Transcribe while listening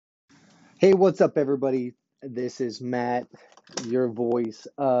Hey, what's up, everybody? This is Matt, your voice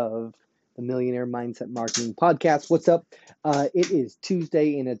of the Millionaire Mindset Marketing Podcast. What's up? It is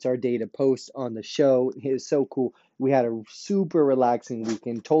Tuesday, and it's our day to post on the show. It is so cool. We had a super relaxing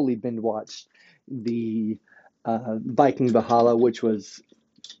weekend. Totally binge watched the Viking Valhalla, which was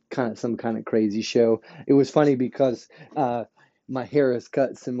kind of some kind of crazy show. It was funny because my hair is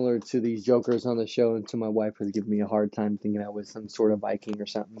cut similar to these jokers on the show, and so my wife was giving me a hard time thinking I was some sort of Viking or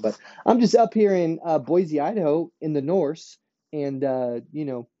something. But I'm just up here in Boise, Idaho, in the Norse, and uh,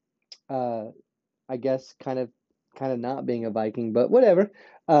 I guess kind of not being a Viking, but whatever.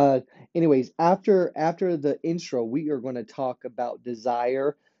 Uh, Anyways, after the intro, we are going to talk about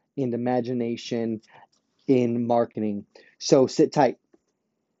desire and imagination in marketing. So sit tight.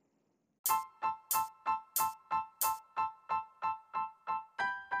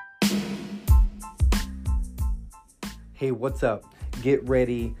 Hey, what's up? Get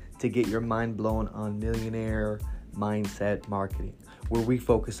ready to get your mind blown on millionaire mindset marketing, where we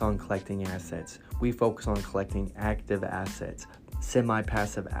focus on collecting assets. We focus on collecting active assets,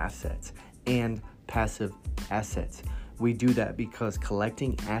 semi-passive assets, and passive assets. We do that because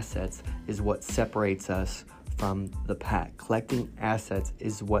collecting assets is what separates us from the pack. Collecting assets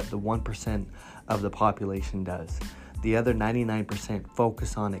is what the 1% of the population does. The other 99%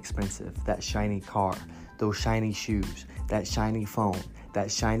 focus on expensive, that shiny car, those shiny shoes, that shiny phone,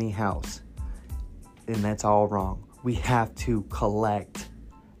 that shiny house. And that's all wrong. We have to collect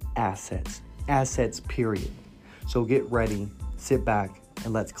assets. Assets, period. So get ready, sit back,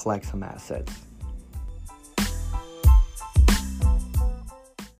 and let's collect some assets.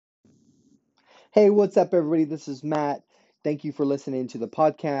 Hey, what's up, everybody? This is Matt. Thank you for listening to the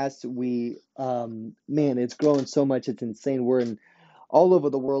podcast. Man, it's growing so much. It's insane. We're in all over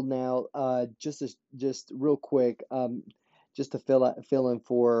the world now. Just real quick, just to fill in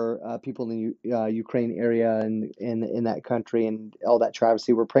for people in the Ukraine area and in that country and all that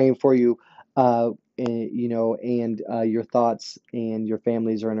travesty. We're praying for you, and your thoughts and your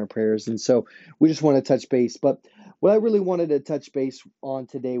families are in our prayers. And so we just want to touch base. But what I really wanted to touch base on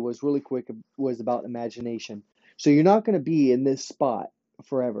today was really quick was about imagination. So you're not going to be in this spot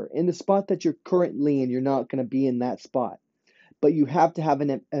forever. In the spot that you're currently in, you're not going to be in that spot, but you have to have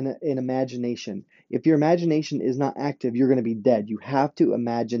an imagination. If your imagination is not active, you're going to be dead. You have to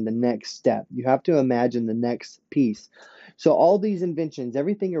imagine the next step. You have to imagine the next piece. So all these inventions,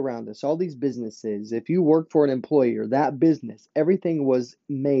 everything around us, all these businesses, if you work for an employer, that business, everything was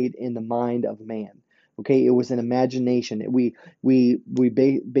made in the mind of man. Okay, it was an imagination. We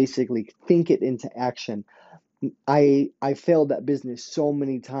basically think it into action. I failed that business so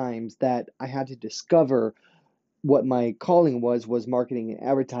many times that I had to discover what my calling was marketing and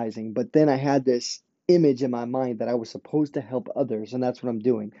advertising. But then I had this image in my mind that I was supposed to help others, and that's what I'm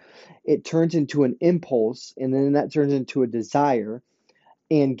doing. It turns into an impulse, and then that turns into a desire.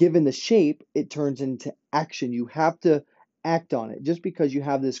 And given the shape, it turns into action. You have to act on it. Just because you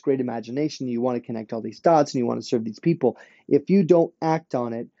have this great imagination, you want to connect all these dots and you want to serve these people. If you don't act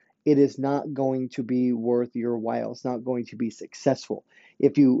on it, it is not going to be worth your while. It's not going to be successful.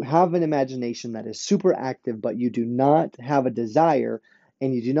 If you have an imagination that is super active, but you do not have a desire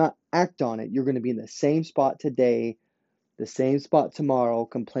and you do not act on it, you're going to be in the same spot today, the same spot tomorrow,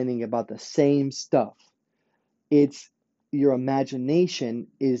 complaining about the same stuff. It's your imagination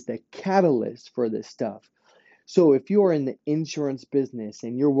is the catalyst for this stuff. So if you're in the insurance business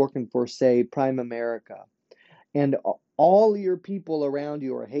and you're working for, say, Prime America, and all your people around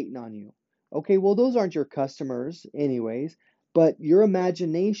you are hating on you, okay, well, those aren't your customers anyways, but your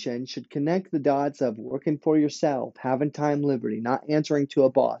imagination should connect the dots of working for yourself, having time liberty, not answering to a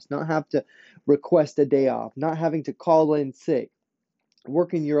boss, not have to request a day off, not having to call in sick,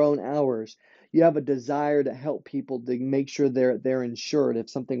 working your own hours. You have a desire to help people to make sure they're insured if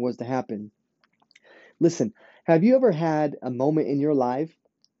something was to happen. Listen, have you ever had a moment in your life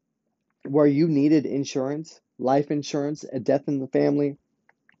where you needed insurance, life insurance, a death in the family?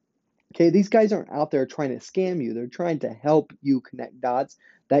 Okay, these guys aren't out there trying to scam you. They're trying to help you connect dots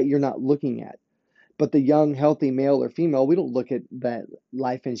that you're not looking at. But the young, healthy male or female, we don't look at that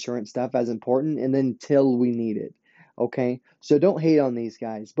life insurance stuff as important and then till we need it. Okay, so don't hate on these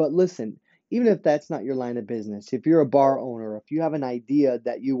guys. But listen, even if that's not your line of business, if you're a bar owner, if you have an idea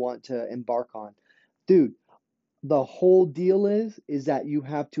that you want to embark on, dude, the whole deal is that you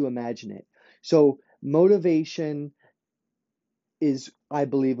have to imagine it. So motivation is, I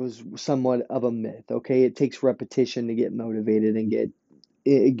believe, was somewhat of a myth. Okay, it takes repetition to get motivated and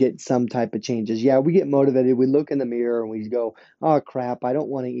get some type of changes. Yeah, we get motivated. We look in the mirror and we go, "Oh crap, I don't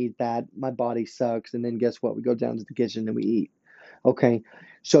want to eat that. My body sucks." And then guess what? We go down to the kitchen and we eat. Okay.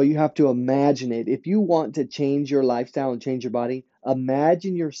 So you have to imagine it. If you want to change your lifestyle and change your body,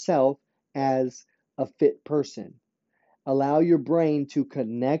 imagine yourself as a fit person. Allow your brain to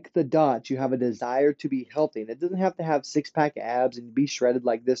connect the dots. You have a desire to be healthy. And it doesn't have to have six pack abs and be shredded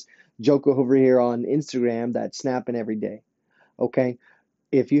like this joke over here on Instagram that's snapping every day. Okay.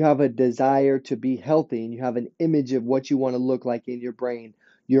 If you have a desire to be healthy and you have an image of what you want to look like in your brain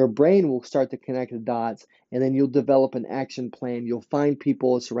will start to connect the dots and then you'll develop an action plan. You'll find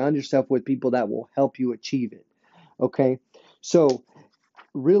people, surround yourself with people that will help you achieve it. Okay. So,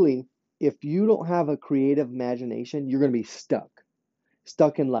 really, if you don't have a creative imagination, you're going to be stuck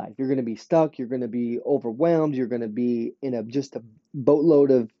in life. You're going to be stuck. You're going to be overwhelmed. You're going to be in just a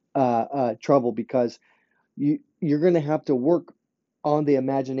boatload of trouble because you're going to have to work on the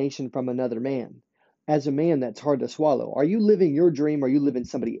imagination from another man. As a man, that's hard to swallow. Are you living your dream or are you living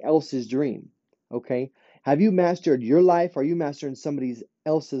somebody else's dream? Okay. Have you mastered your life? Or are you mastering somebody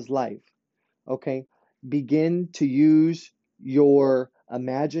else's life? Okay. Begin to use your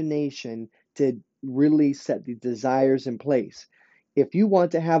imagination to really set the desires in place. If you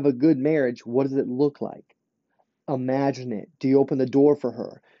want to have a good marriage, what does it look like? Imagine it. Do you open the door for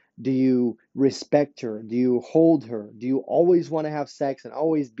her? Do you respect her? Do you hold her? Do you always want to have sex and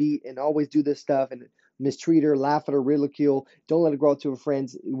always beat and always do this stuff and mistreat her, laugh at her, ridicule? Don't let her go out to her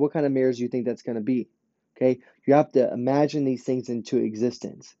friends. What kind of marriage do you think that's going to be? Okay. You have to imagine these things into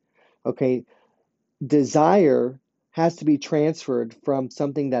existence. Okay. Desire has to be transferred from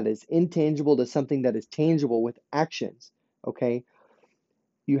something that is intangible to something that is tangible with actions. Okay.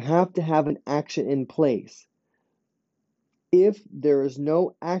 You have to have an action in place. If there is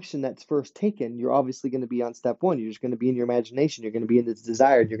no action that's first taken, you're obviously going to be on step one. You're just going to be in your imagination. You're going to be in this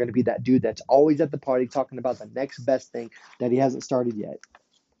desire. You're going to be that dude that's always at the party talking about the next best thing that he hasn't started yet.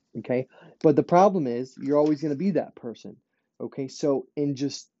 Okay. But the problem is, you're always going to be that person. Okay. So, in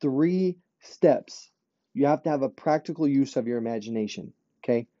just 3 steps, you have to have a practical use of your imagination.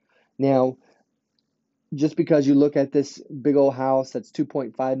 Okay. Now, just because you look at this big old house that's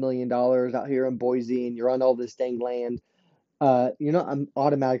 $2.5 million out here in Boise and you're on all this dang land, I'm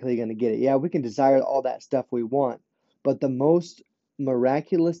automatically going to get it. Yeah, we can desire all that stuff we want, but the most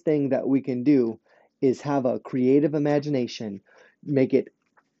miraculous thing that we can do is have a creative imagination, make it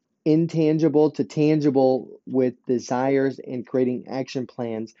intangible to tangible with desires and creating action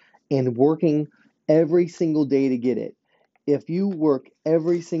plans and working every single day to get it. If you work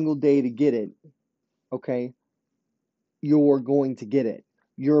every single day to get it, okay, you're going to get it.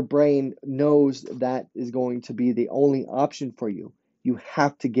 Your brain knows that is going to be the only option for you. You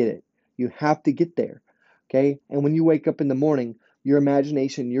have to get it. You have to get there. Okay? And when you wake up in the morning, your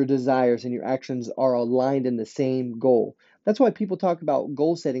imagination, your desires, and your actions are aligned in the same goal. That's why people talk about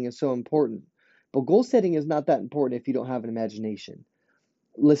goal setting is so important. But goal setting is not that important if you don't have an imagination.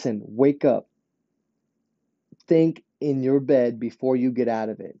 Listen, wake up. Think in your bed before you get out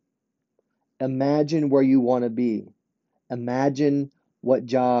of it. Imagine where you want to be. Imagine what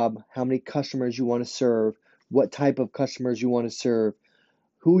job, how many customers you want to serve, what type of customers you want to serve,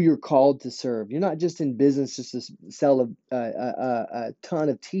 who you're called to serve. You're not just in business just to sell a ton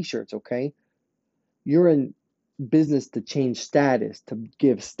of t-shirts, okay? You're in business to change status, to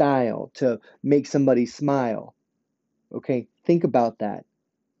give style, to make somebody smile, okay? Think about that.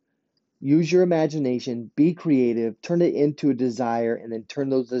 Use your imagination, be creative, turn it into a desire, and then turn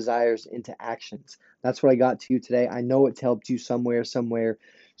those desires into actions. That's what I got to you today. I know it's helped you somewhere.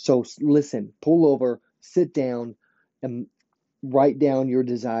 So listen, pull over, sit down, and write down your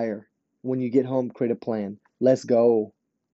desire. When you get home, create a plan. Let's go.